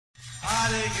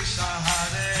Krishna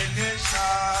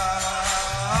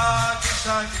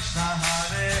Krishna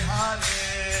Hare Hare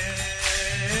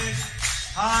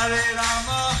Hare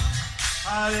Rama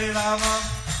Rama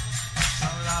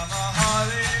Rama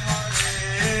Hare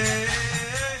Hare.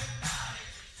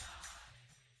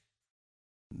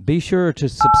 Be sure to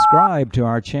subscribe to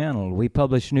our channel. We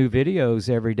publish new videos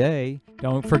every day.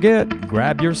 Don't forget,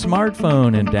 grab your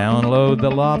smartphone and download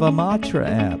the Lava Matra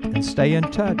app and stay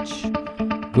in touch.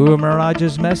 Guru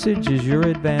Maharaj's message is your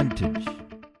advantage.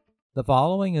 The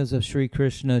following is a Sri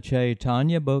Krishna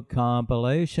Chaitanya book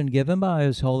compilation given by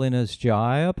His Holiness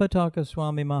Jaya Pataka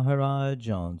Swami Maharaj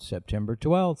on September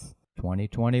 12th,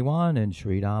 2021 in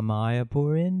Sri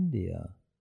Mayapur, India.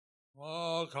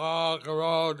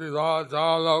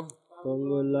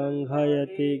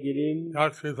 Pongulangkhayati girim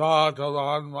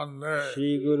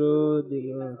Shri Guru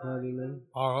Dinatharinam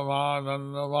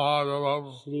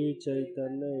Shri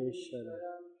Chaitanya Ishara.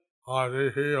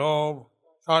 Hare Om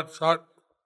Sat Sat.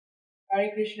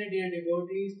 Hare Krishna, dear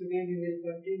devotees. Today we will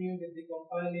continue with the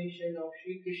compilation of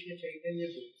Sri Krishna Chaitanya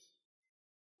books.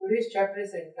 Today's chapter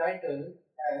is entitled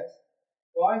as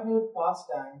Boyhood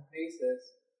Pastime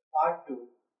Graces Part 2.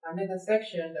 Under the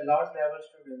section The Lord Travels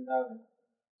to Vrindavan.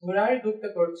 Murari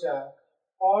Gupta Kurcha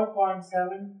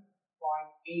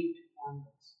 4.7.8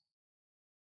 onwards.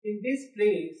 In this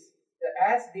place, the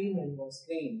ass demon was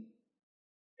slain,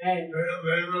 and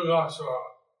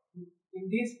in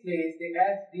this place, the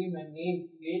ass demon named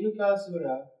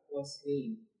Venukasura was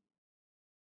slain.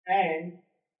 And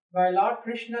by Lord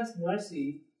Krishna's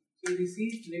mercy, he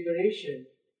received liberation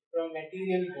from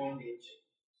material bondage.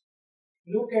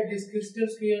 Look at this crystal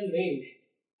clear lake.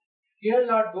 Here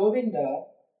Lord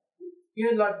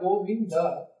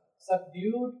Govinda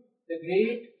subdued the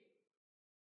great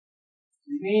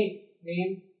snake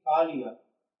named Kaliya.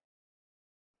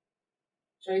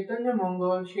 Chaitanya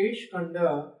Mongol Shesh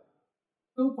Kanda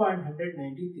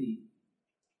 2.193.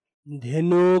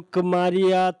 ধেনুক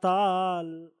মারিয়া তাল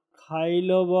খাইল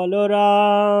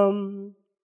বলরাম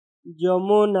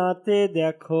যমুনাতে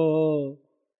দেখো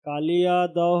কালিয়া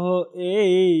দহ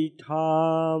এই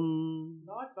ঠাম.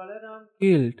 Lord Balaram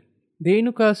killed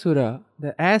Dhenukasura,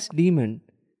 the ass demon,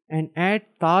 and ate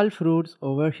tal fruits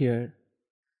over here.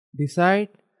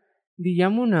 Beside the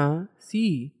Yamuna,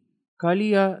 see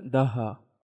Kaliya Daha.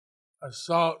 I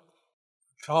saw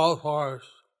tall forest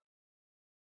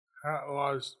that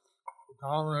was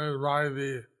dominated by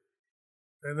the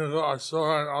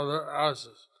Asura and other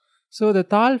asses. So the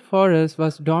Tal forest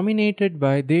was dominated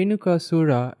by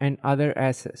Dhenukasura and other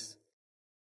asses.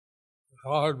 The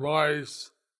cowherd boys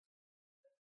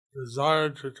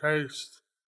desired to taste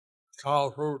tal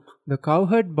fruit. The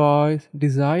cowherd boys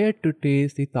desired to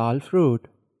taste the Tal fruit.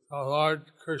 So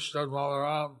Lord Krishna and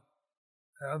Balaram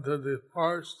entered the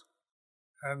forest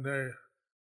and they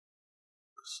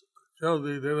killed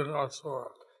the Dhenukasura.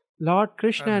 Lord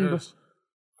Krishna and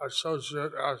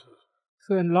associate asses.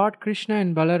 So when Lord Krishna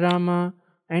and Balarama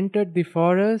entered the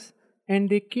forest and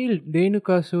they killed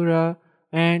Dhenukasura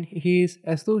and his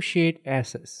associate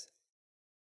asses.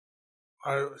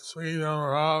 By swinging them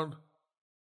around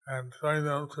and throwing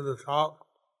them to the top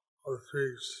of the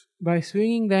trees. By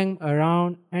swinging them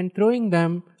around and throwing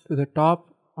them to the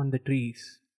top on the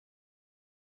trees.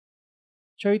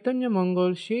 Chaitanya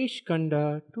Mongol Shesh Kanda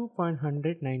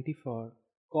 2.194.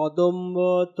 কদম্ব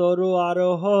তরু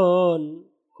আরোহণ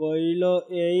কইল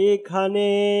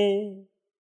এইখানে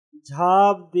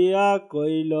ঝাঁপ দিয়া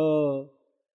কইল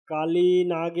কালী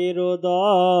নাগের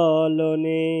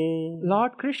দলনে.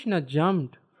 Lord Krishna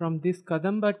jumped from this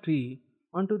Kadamba tree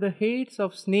onto the heads of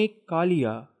snake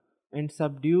Kaliya and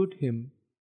subdued him.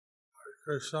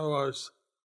 Krishna was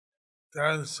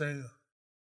dancing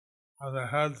on the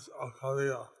heads of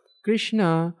Kaliya.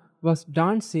 Krishna was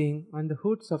dancing on the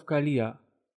hoods of Kaliya.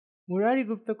 Murari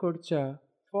Gupta Kurcha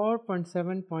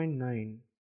 4.7.9.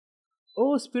 O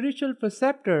spiritual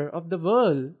preceptor of the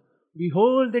world,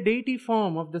 behold the deity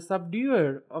form of the subduer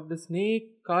of the snake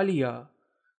Kaliya.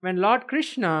 When Lord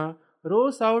Krishna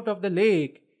rose out of the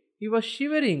lake, he was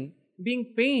shivering, being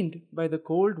pained by the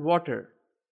cold water.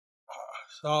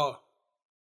 So,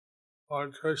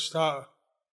 Lord Krishna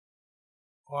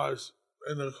was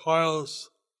in the coils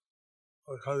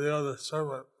of Kaliya the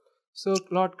serpent. So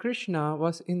Lord Krishna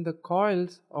was in the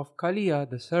coils of Kaliya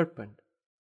the serpent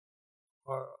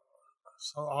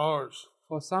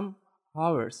For some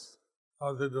hours.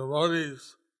 The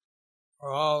devotees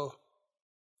are all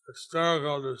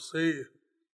hysterical to see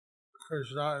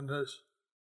Krishna in this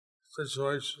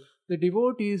situation. The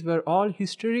devotees were all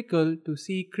hysterical to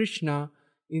see Krishna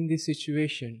in this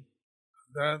situation.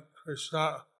 Then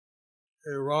Krishna,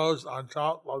 he rose on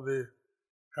top of the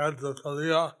heads of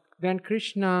Kaliya Then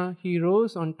Krishna, he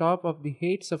rose on top of the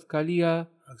heads of Kaliya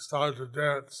and started to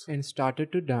dance, and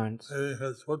started to dance, leaving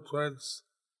his footprints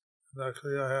in the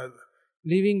Kaliya head.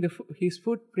 leaving his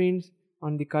footprints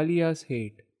on the Kaliya's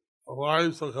head. The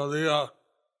wives of Kaliya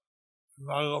and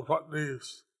Nagapatnis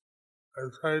had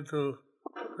prayed to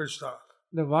Krishna,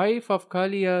 The wife of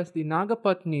Kaliya's, the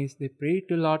Nagapatnis, they prayed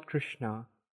to Lord Krishna.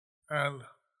 and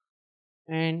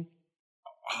And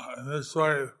in this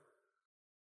way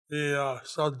he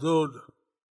subdued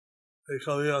the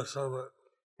Kaliya serpent.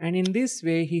 And in this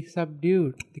way he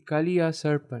subdued the Kaliya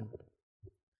serpent.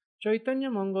 Chaitanya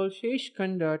Mongol Shesh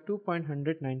Khanda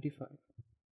 2.195.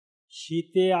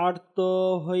 শীতে আর্ত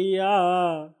হইয়া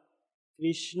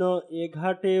কৃষ্ণ এ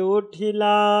ঘাটে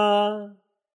উঠিলা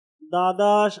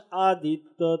দ্বাদশ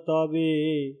আদিত্য তবে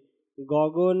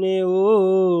গগনে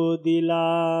উদিলা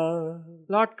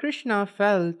Lord Krishna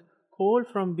felt cold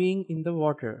from being in the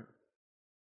water.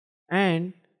 And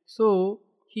so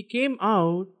he came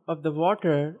out of the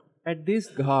water at this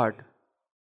ghat.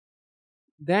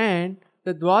 Then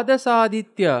the Dwadasa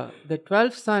Aditya, the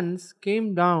 12 suns, came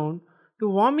down to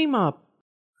warm him up.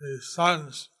 The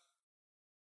sons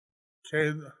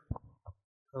came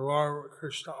to warm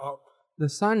Krishna up. The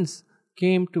suns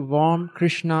came to warm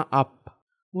Krishna up.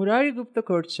 Murari Gupta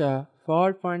Korcha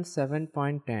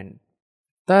 4.7.10.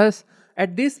 Thus,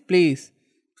 at this place,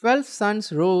 12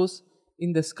 suns rose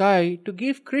in the sky to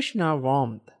give Krishna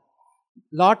warmth.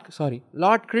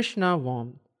 Lord Krishna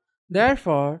warmth.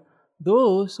 Therefore,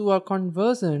 those who are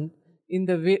conversant in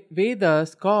the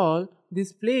Vedas call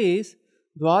this place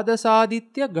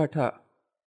Dwadasaditya Gatha,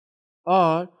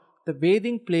 or the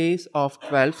bathing place of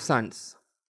 12 suns.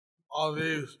 All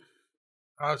these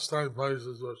pastime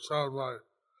places were shown by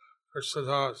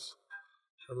Krishnadas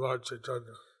and Lord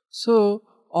Chaitanya. So,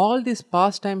 all these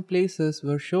pastime places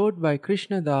were showed by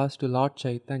Krishnadas to Lord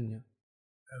Chaitanya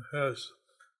And his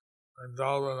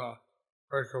Vrindavana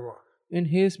Parikrama. in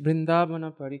his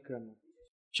Vrindavana Parikrama.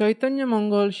 Chaitanya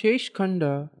Mongol Shesh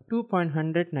Khanda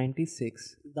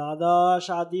 2.196. দ্বাদশ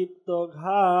আদিত্য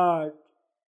ঘাট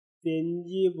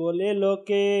তেঞ্জি বলে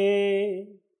লোকে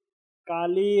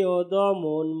কালী ও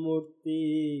দমন মূর্তি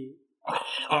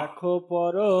দেখো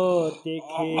পর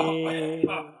দেখে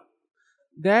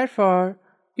Therefore,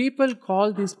 people call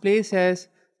this place as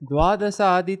Dwadasa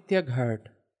Aditya Ghat.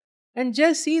 And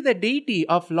just see the deity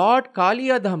of Lord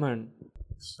Kaliya Dhaman.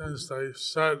 Since they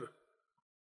said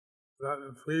that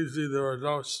in Fiji there were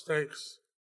no snakes,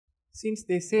 Since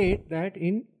they said that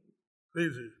in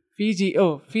Fiji,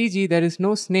 Fiji there is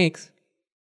no snakes.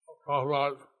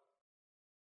 Prabhupada,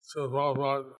 so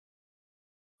Prabhupada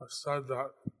said that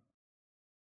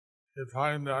you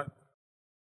find that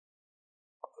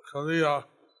Kaliya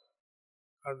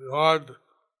had gone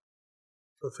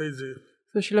to Fiji,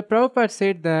 So Srila Prabhupada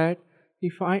said that he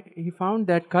found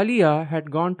that Kaliya had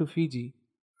gone to Fiji.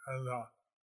 and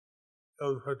it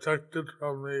was protected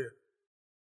from the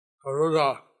Garuda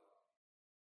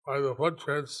by the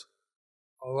footprints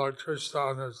of Lord Krishna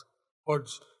on his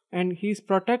hoods. And he is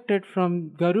protected from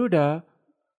Garuda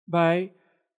by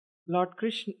Lord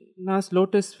Krishna's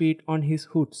lotus feet on his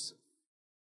hoods.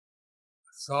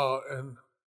 So in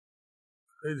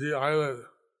Fiji Island,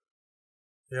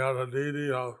 he had a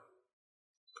deity of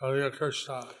Kaliya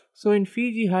Krishna So in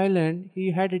Fiji Island,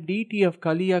 he had a deity of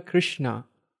Kaliya Krishna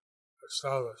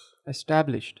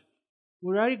established.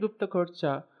 Murari Gupta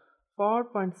Korcha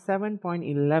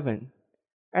 4.7.11.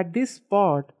 At this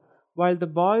spot, while the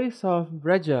boys of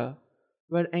Braja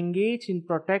were engaged in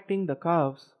protecting the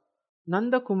cows,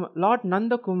 Lord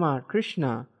Nandakumar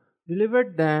Krishna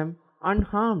delivered them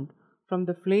unharmed from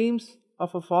the flames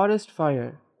of a forest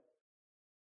fire.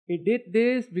 He did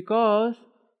this because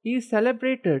he is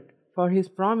celebrated for his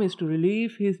promise to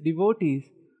relieve his devotees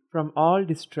from all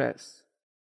distress.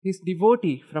 His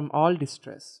devotee from all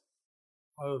distress.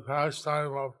 On the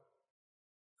pastime of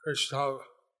Krishna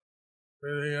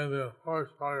breathing in the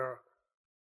forest fire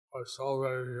was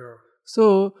celebrated here.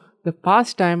 So, the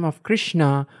pastime of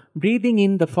Krishna breathing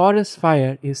in the forest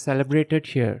fire is celebrated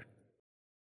here.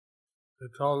 He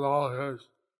told all his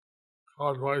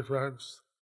cowboy friends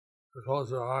to close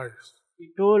their eyes He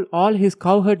told all his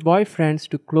cowherd boyfriends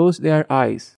to close their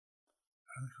eyes.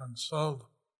 and consume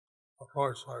the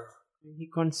forest fire. He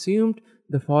consumed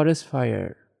the forest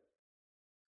fire.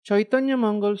 Chaitanya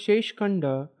Mongol Shesh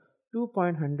Khanda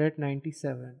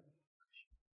 2.197.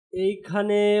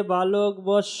 এইখানে বালক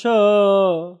বৎস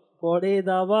পড়ে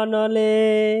দাবানলে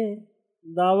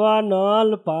দাবানল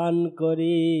পান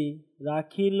করি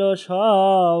রাখিল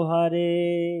সভারে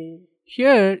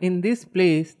Here in this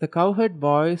place, the cowherd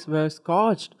boys were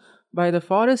scorched by the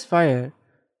forest fire,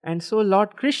 and so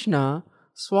Lord Krishna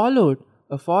swallowed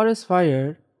a forest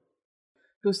fire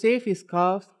to save his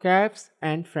calves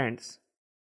and friends.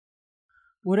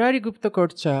 Murari Gupta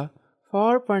Kocha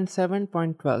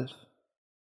 4.7.12.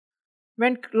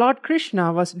 When Lord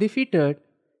Krishna was defeated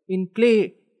in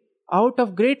play, out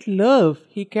of great love,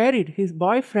 he carried his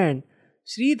boyfriend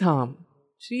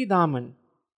Sridaman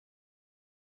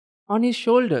on his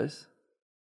shoulders,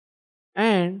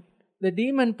 and the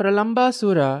demon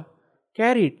Pralambasura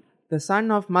carried the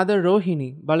son of Mother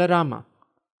Rohini,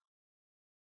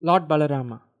 Lord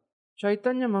Balarama.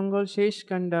 Chaitanya Mangal Shesh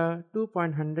Kanda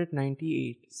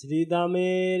 2.198.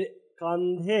 শ্রীদামের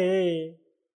কান্ধে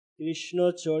Krishna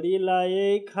চড়িলা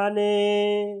এইখানে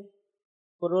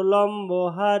প্রলম্ব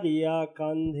হারিয়া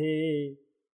কান্ধে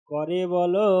করে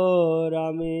বল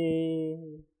রামে।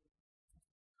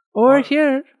 Over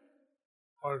here,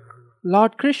 or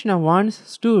Lord Krishna once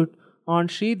stood on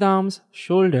Sridam's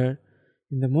shoulder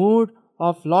in the mood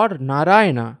of Lord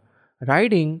Narayana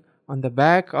riding on the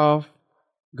back of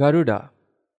Garuda,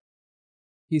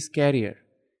 his carrier.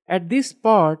 At this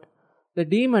spot, the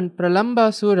demon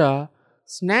Pralambasura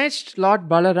snatched Lord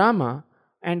Balarama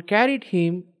and carried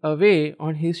him away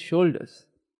on his shoulders.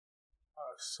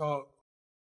 so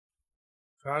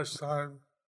pastime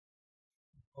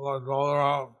Lord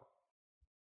Balaram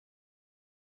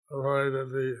liberated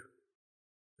the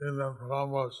demon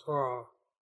Brahmasura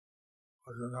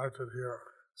was enacted here.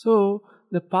 So,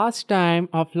 the pastime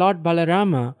of Lord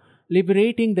Balarama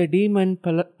liberating the demon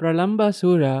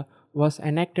Pralambasura was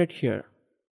enacted here.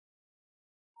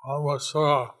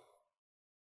 Brahmasura,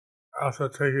 after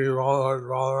taking Lord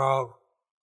Balaram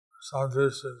some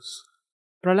distance,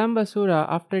 Pralambasura,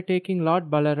 after taking Lord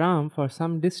Balaram for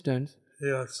some distance, he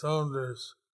assumed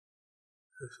his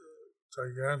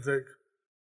gigantic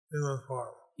human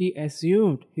form. he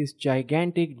assumed his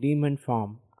gigantic demon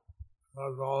form.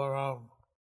 Lord Balaram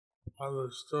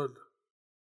understood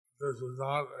this is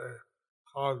not a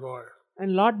cowboy. And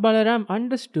Lord Balaram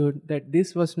understood that this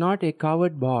was not a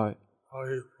coward boy. So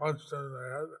he punched him in the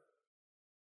head,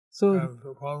 So, and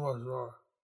the Brahmasura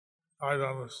died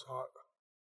on the spot.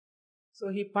 so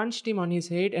he punched him on his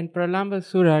head and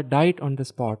Pralambasura died on the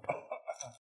spot.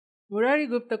 Murari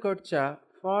Gupta Kocha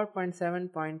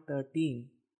 4.7.13.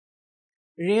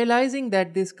 Realizing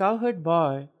that this cowherd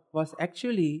boy was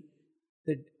actually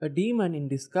a demon in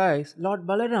disguise, Lord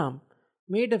Balaram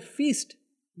made a fist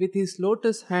with his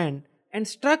lotus hand and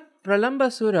struck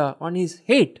Pralambasura on his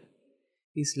head.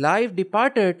 His life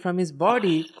departed from his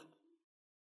body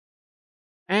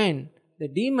and the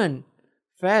demon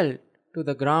fell to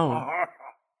the ground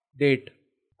dead.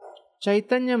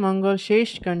 Chaitanya Mangal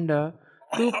Shesh Kanda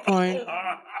 2.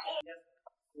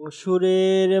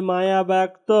 অসুরের মায়া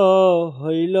ব্যক্ত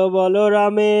হইল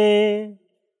বলরামে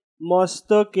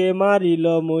মস্তকে মারিল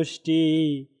মুষ্টি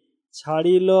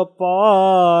ছাড়িল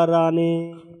পরাণে।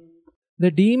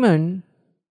 The demon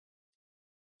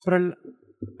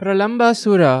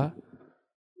Pralambasura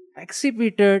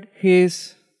exhibited his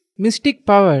mystic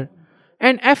power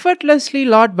and effortlessly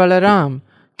Lord Balaram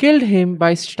killed him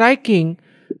by striking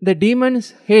the demon's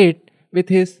head with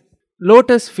his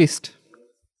lotus fist.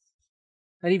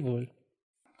 Hari Bol.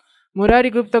 Murari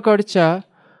Gupta Kocha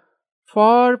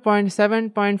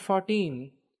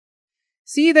 4.7.14.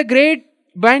 See the great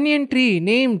banyan tree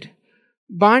named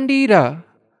Bandira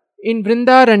in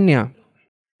Vrindaranya.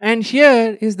 And here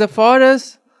is the forest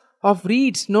of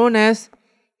reeds known as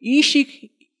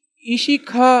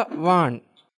Ishikavan.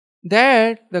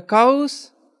 There the cows,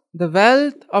 the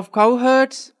wealth of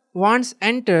cowherds once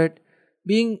entered,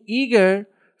 being eager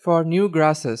for new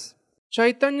grasses.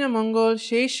 Chaitanya Mangal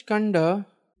Shesh Kanda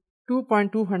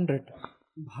 2.200.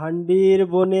 ভান্ডির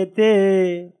বনেতে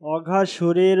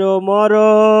অঘাসুরেরও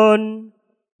মরণ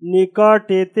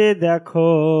নিকটেতে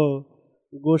দেখো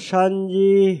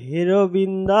গোসাঞ্জি Hero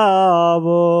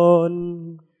Vrindavan.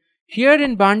 Here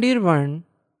in Bandirvan,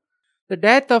 the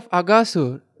death of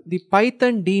Agasur, the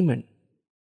python demon.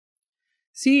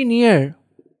 See near,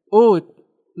 O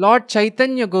Lord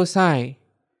Chaitanya Gosai,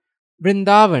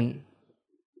 Vrindavan,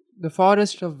 the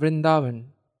forest of Vrindavan.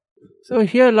 So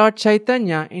here Lord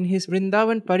Chaitanya in his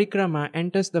Vrindavan Parikrama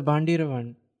enters the Bandiravan.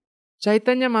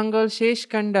 Chaitanya Mangal Shesh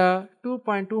Kanda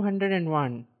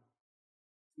 2.201.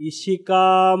 Ishika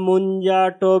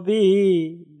মুঞ্জাটবি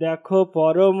দেখো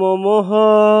পরম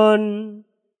মোহন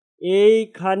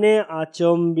এইখানে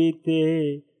আচম্বিতে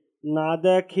না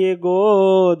দেখে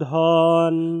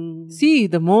গোধন। See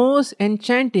the most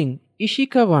enchanting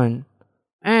Ishikavan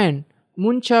and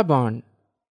Munchaban.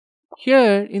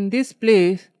 Here in this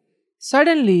place,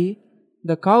 suddenly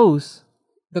the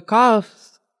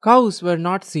cows were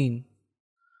not seen.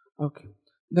 Okay.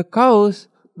 the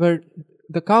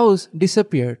cows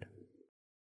disappeared.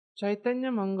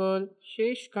 Chaitanya Mangal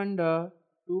Shesh Khanda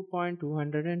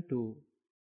 2.202.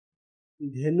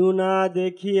 ধেনু না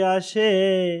দেখিয়া সে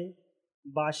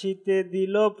বাসিতে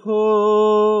দিল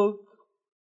ফুক,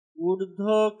 ঊর্ধ্ব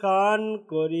কান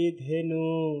করি ধেনু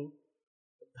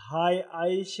ধায়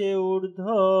আইসে ঊর্ধ্ব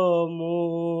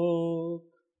মুখ।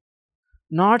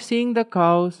 Not seeing the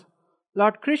cows,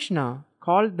 Lord Krishna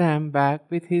called them back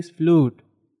with his flute.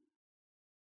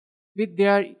 With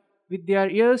their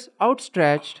ears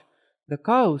outstretched, the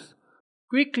cows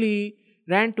quickly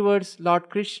ran towards Lord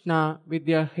Krishna with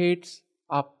their heads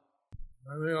up.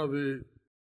 Many of the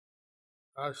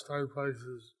pastime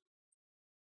places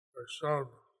are shown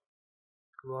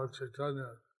to Lord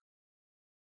Chaitanya.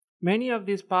 Many of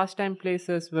these pastime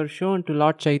places were shown to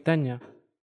Lord Chaitanya.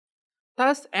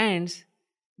 Thus ends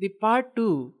the part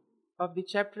 2 of the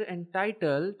chapter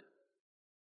entitled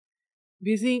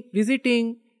Visiting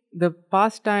the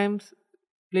Pastimes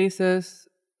Places,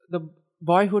 the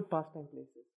Boyhood Pastime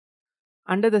Places,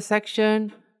 under the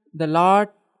section The Lord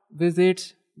Visits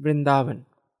Vrindavan.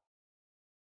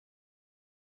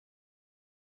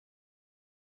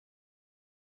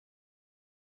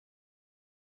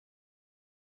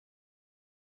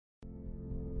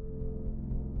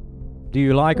 Do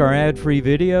you like our ad-free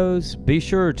videos? Be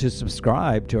sure to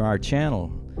subscribe to our channel.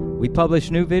 We publish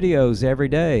new videos every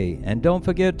day, and don't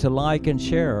forget to like and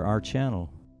share our channel.